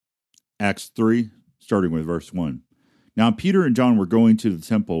Acts 3, starting with verse 1. Now Peter and John were going to the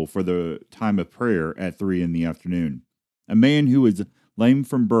temple for the time of prayer at 3 in the afternoon. A man who was lame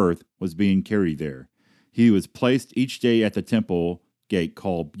from birth was being carried there. He was placed each day at the temple gate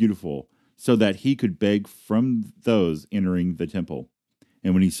called Beautiful, so that he could beg from those entering the temple.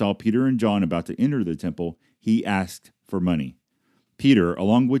 And when he saw Peter and John about to enter the temple, he asked for money. Peter,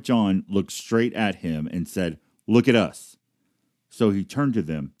 along with John, looked straight at him and said, "Look at us." So he turned to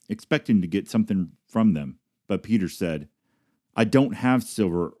them, expecting to get something from them. But Peter said, "I don't have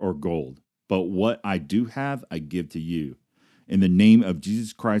silver or gold, but what I do have I give to you. In the name of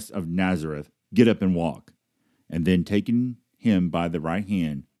Jesus Christ of Nazareth, get up and walk." And then taking him by the right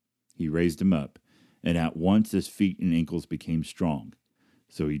hand, he raised him up, and at once his feet and ankles became strong.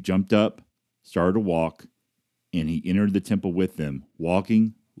 So he jumped up, started to walk, and he entered the temple with them,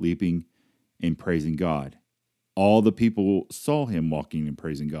 walking, leaping, and praising God. All the people saw him walking and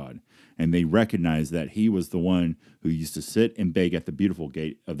praising God, and they recognized that he was the one who used to sit and beg at the Beautiful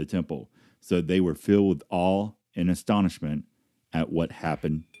gate of the temple. So they were filled with awe and astonishment at what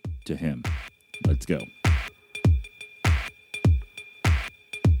happened to him. Let's go.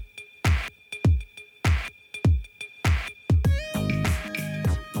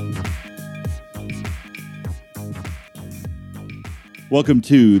 Welcome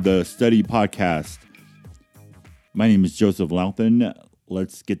to the Study Podcast. My name is Joseph Louthan.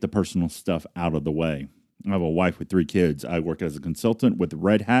 Let's get the personal stuff out of the way. I have a wife with 3 kids. I work as a consultant with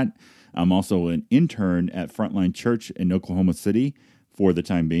Red Hat. I'm also an intern at Frontline Church in Oklahoma City for the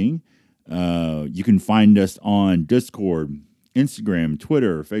time being. You can find us on Discord, Instagram,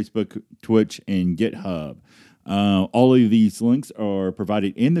 Twitter, Facebook, Twitch, and GitHub. All of these links are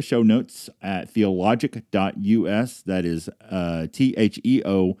provided in the show notes at theologic.us. That is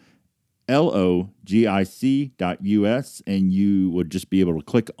theologic.us, and you would just be able to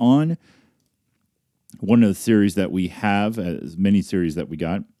click on one of the series that we have, as many series that we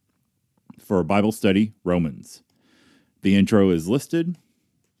got for Bible study, Romans. The intro is listed,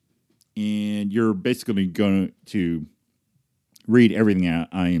 and you're basically going to read everything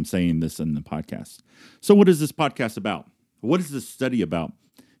I am saying this in the podcast. So what is this podcast about? What is this study about?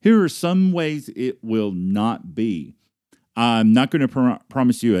 Here are some ways it will not be. I'm not going to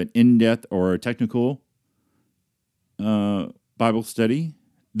promise you an in-depth or a technical Bible study.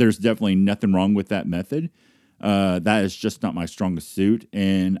 There's definitely nothing wrong with that method. That is just not my strongest suit.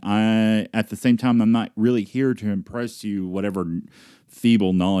 And at the same time, I'm not really here to impress you whatever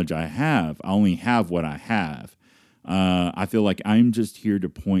feeble knowledge I have. I only have what I have. I feel like I'm just here to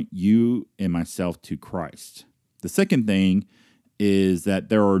point you and myself to Christ. The second thing is that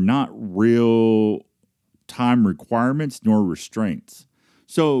there are not real time requirements nor restraints.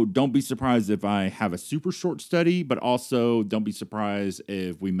 So don't be surprised if I have a super short study, but also don't be surprised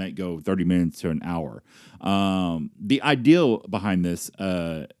if we might go 30 minutes to an hour. The ideal behind this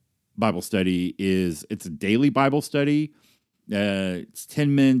Bible study is it's a daily Bible study. It's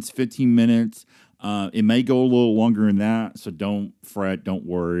 10 minutes, 15 minutes. It may go a little longer than that, so don't fret, don't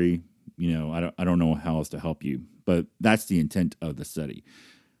worry. You know, I don't know how else to help you, but that's the intent of the study.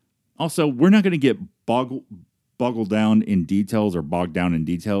 Also, we're not going to get bogged down in details.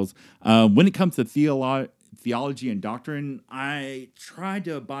 When it comes to theology and doctrine, I try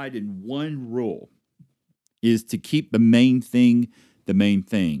to abide in one rule, is to keep the main thing the main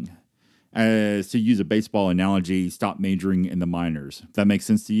thing. To use a baseball analogy, stop majoring in the minors. If that makes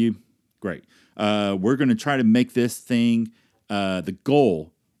sense to you? Great. We're going to try to make this thing, the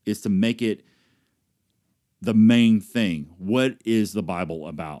goal is to make it the main thing. What is the Bible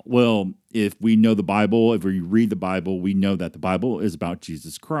about? Well, if we know the Bible, if we read the Bible, we know that the Bible is about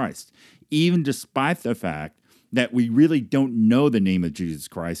Jesus Christ. Even despite the fact that we really don't know the name of Jesus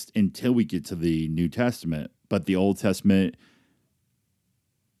Christ until we get to the New Testament. But the Old Testament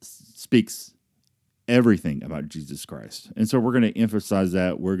speaks everything about Jesus Christ. And so we're going to emphasize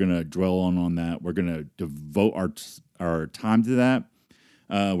that. We're going to dwell on that. We're going to devote our time to that.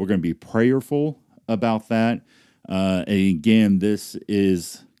 We're going to be prayerful about that. And again, this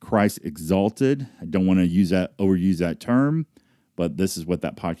is Christ exalted. I don't want to overuse that term, but this is what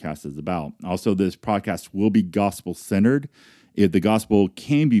that podcast is about. Also, this podcast will be gospel-centered. If the gospel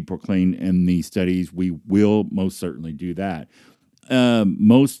can be proclaimed in these studies, we will most certainly do that.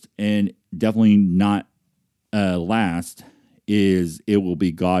 Most and definitely not last is it will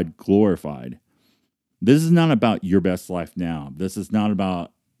be God glorified. This is not about your best life now. This is not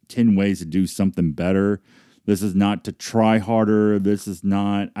about 10 ways to do something better. This is not to try harder. This is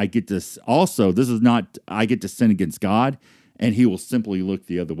not I get to sin against God and he will simply look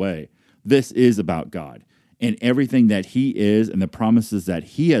the other way. This is about God. and everything that he is and the promises that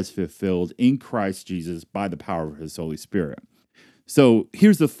he has fulfilled in Christ Jesus by the power of his Holy Spirit. So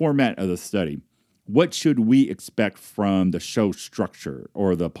here's the format of the study. What should we expect from the show structure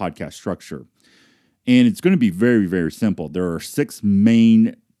or the podcast structure? And it's going to be very, very simple. There are 6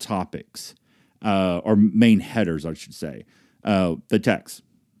 main topics, or main headers, I should say. The text.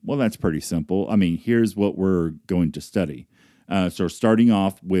 Well, that's pretty simple. I mean, here's what we're going to study. So starting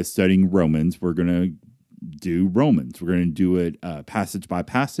off with studying Romans, we're going to do Romans. We're going to do it passage by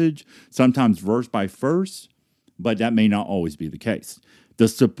passage, sometimes verse by verse, but that may not always be the case. The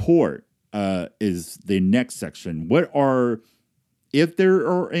support is the next section. What are, if there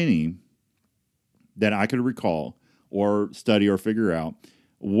are any that I could recall or study or figure out,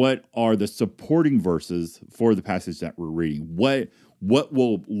 what are the supporting verses for the passage that we're reading? What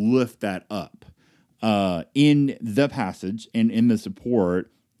will lift that up in the passage and in the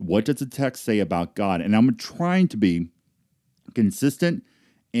support? What does the text say about God? And I'm trying to be consistent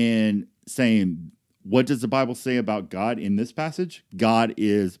in saying, what does the Bible say about God in this passage? God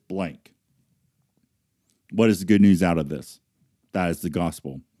is blank. What is the good news out of this? That is the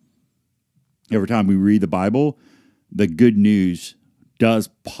gospel. Every time we read the Bible, the good news does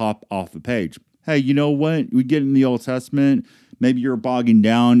pop off the page. Hey, you know what? We get in the Old Testament. Maybe you're bogging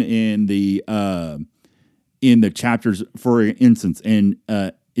down in the chapters. For instance, in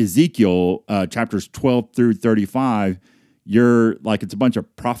Ezekiel chapters 12 through 35, you're like, it's a bunch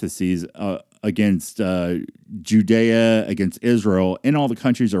of prophecies against Judea, against Israel, and all the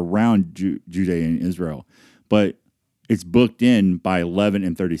countries around Judea and Israel. But it's booked in by 11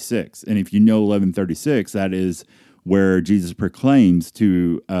 and 36. And if you know 11:36, that is where Jesus proclaims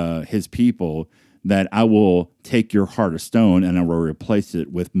to his people that I will take your heart of stone and I will replace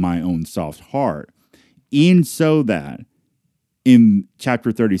it with my own soft heart. And so that in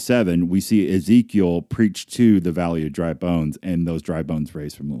chapter 37, we see Ezekiel preach to the valley of dry bones and those dry bones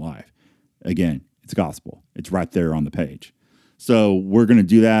raised from the life. Again, it's gospel. It's right there on the page. So we're going to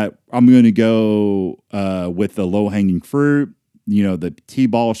do that. I'm going to go with the low-hanging fruit, the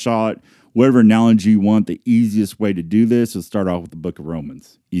T-ball shot, whatever analogy you want. The easiest way to do this is start off with the book of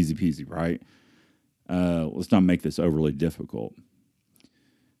Romans. Easy peasy, right? Let's not make this overly difficult.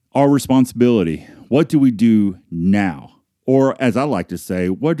 Our responsibility. What do we do now? Or as I like to say,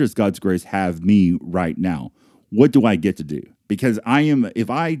 what does God's grace have me right now? What do I get to do? Because if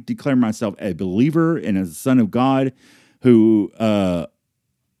I declare myself a believer and as a son of God, who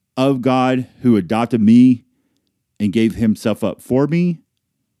adopted me and gave himself up for me,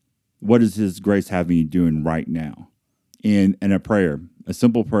 what does his grace have me doing right now? And a prayer, a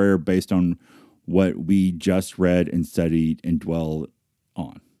simple prayer based on what we just read and studied and dwell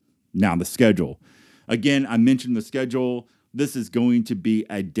on. Now, the schedule. Again, I mentioned the schedule. This is going to be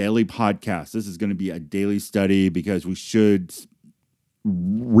a daily podcast. This is going to be a daily study because we should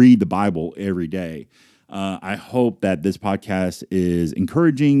read the Bible every day. I hope that this podcast is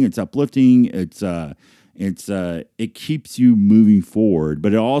encouraging. It's uplifting. It keeps you moving forward,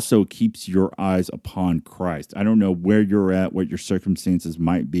 but it also keeps your eyes upon Christ. I don't know where you're at, what your circumstances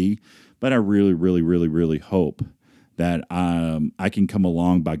might be, but I really, really, really, really hope that I can come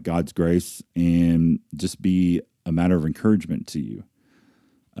along by God's grace and just be a matter of encouragement to you.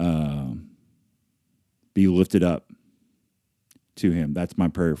 Be lifted up to him. That's my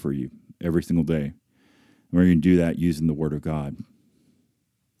prayer for you every single day. We're going to do that using the Word of God.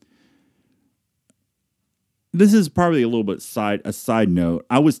 This is probably a little bit a side note.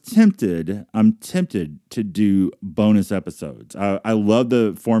 I'm tempted to do bonus episodes. I love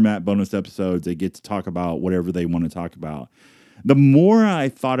the format bonus episodes. They get to talk about whatever they want to talk about. The more I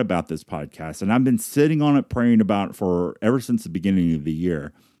thought about this podcast, and I've been sitting on it, praying about it ever since the beginning of the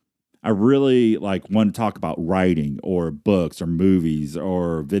year, I really want to talk about writing or books or movies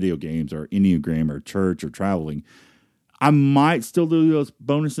or video games or Enneagram or church or traveling. I might still do those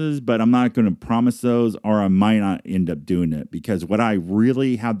bonuses, but I'm not going to promise those, or I might not end up doing it because what I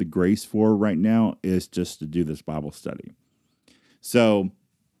really have the grace for right now is just to do this Bible study. So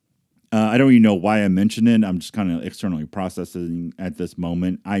I don't even know why I mentioned it. I'm just kind of externally processing at this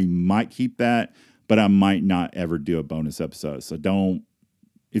moment. I might keep that, but I might not ever do a bonus episode. So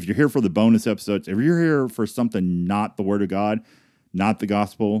if you're here for the bonus episodes, if you're here for something not the Word of God, not the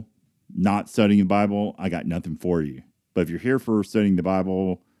gospel, not studying the Bible, I got nothing for you. But if you're here for studying the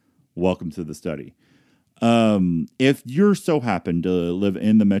Bible, welcome to the study. If you're so happen to live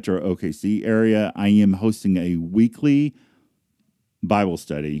in the Metro OKC area, I am hosting a weekly Bible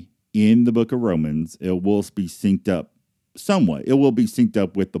study in the book of Romans. It will be synced up somewhat. It will be synced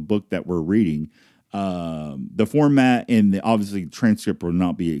up with the book that we're reading. the format and obviously transcript will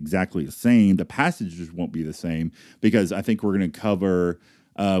not be exactly the same. The passages won't be the same because I think we're going to cover.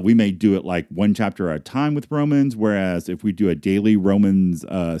 We may do it like one chapter at a time with Romans, whereas if we do a daily Romans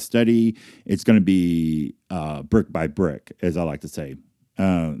study, it's going to be brick by brick, as I like to say.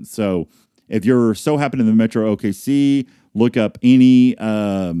 So if you're so happen in the Metro OKC, look up any.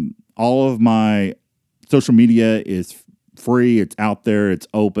 All of my social media is free. It's out there. It's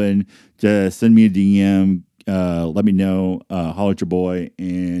open. Just send me a DM. Let me know. Holler at your boy,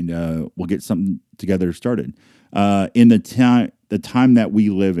 and we'll get something together started. In the time that we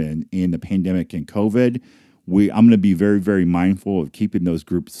live in the pandemic and COVID, I'm going to be very, very mindful of keeping those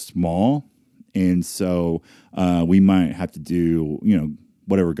groups small. And so we might have to do,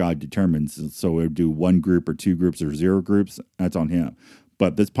 whatever God determines. So we'll do one group or two groups or zero groups. That's on him.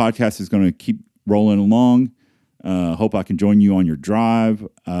 But this podcast is going to keep rolling along. Hope I can join you on your drive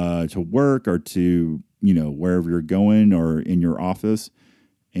to work or to, wherever you're going or in your office.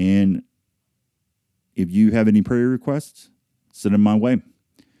 And if you have any prayer requests, send them my way.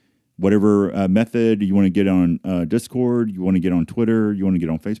 Whatever method you want to get on Discord, you want to get on Twitter, you want to get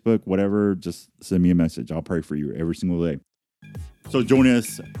on Facebook, whatever, just send me a message. I'll pray for you every single day. So join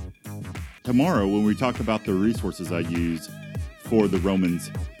us tomorrow when we talk about the resources I use for the Romans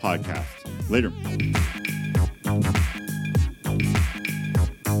podcast. Later.